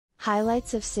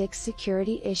Highlights of 6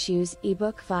 security issues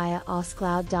eBook via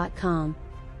oscloud.com.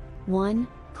 1.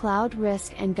 Cloud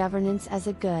risk and governance as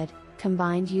a good,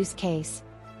 combined use case.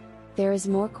 There is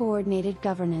more coordinated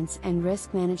governance and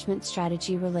risk management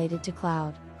strategy related to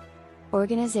cloud.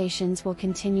 Organizations will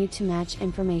continue to match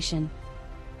information,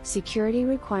 security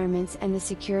requirements and the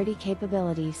security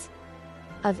capabilities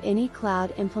of any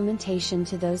cloud implementation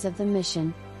to those of the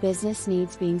mission, business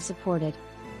needs being supported.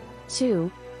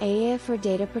 2. AI for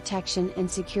data protection and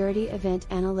security event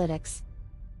analytics.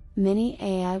 Many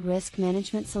AI risk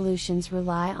management solutions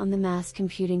rely on the mass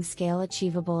computing scale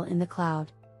achievable in the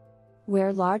cloud,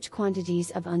 where large quantities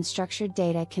of unstructured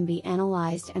data can be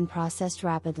analyzed and processed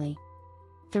rapidly.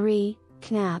 3.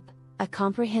 CNAPP, a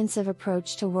comprehensive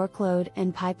approach to workload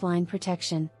and pipeline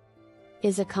protection,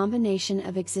 is a combination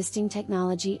of existing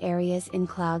technology areas in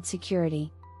cloud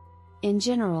security. In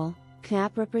general,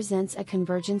 CNAPP represents a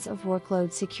convergence of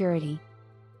workload security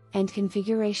and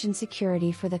configuration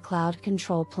security for the cloud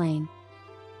control plane,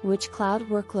 which Cloud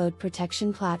Workload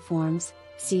Protection Platforms,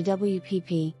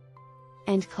 CWPP,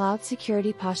 and Cloud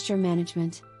Security Posture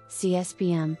Management,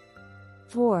 CSPM.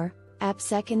 4.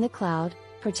 AppSec in the cloud,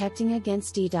 protecting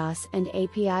against DDoS and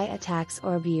API attacks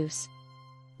or abuse.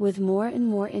 With more and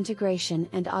more integration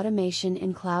and automation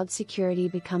in cloud security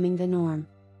becoming the norm,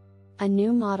 a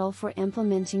new model for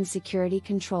implementing security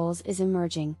controls is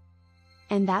emerging.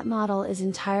 And that model is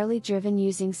entirely driven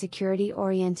using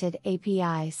security-oriented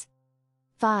APIs.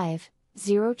 5.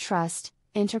 Zero Trust,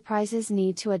 enterprises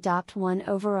need to adopt one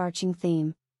overarching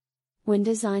theme when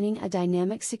designing a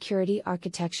dynamic security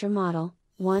architecture model,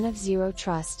 one of zero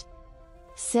trust.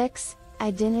 6.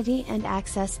 Identity and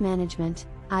Access Management,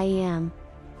 IAM.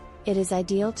 It is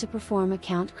ideal to perform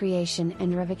account creation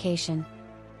and revocation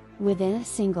within a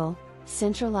single,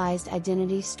 centralized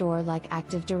identity store like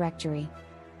Active Directory.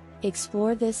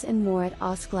 Explore this and more at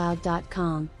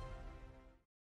oscloud.com.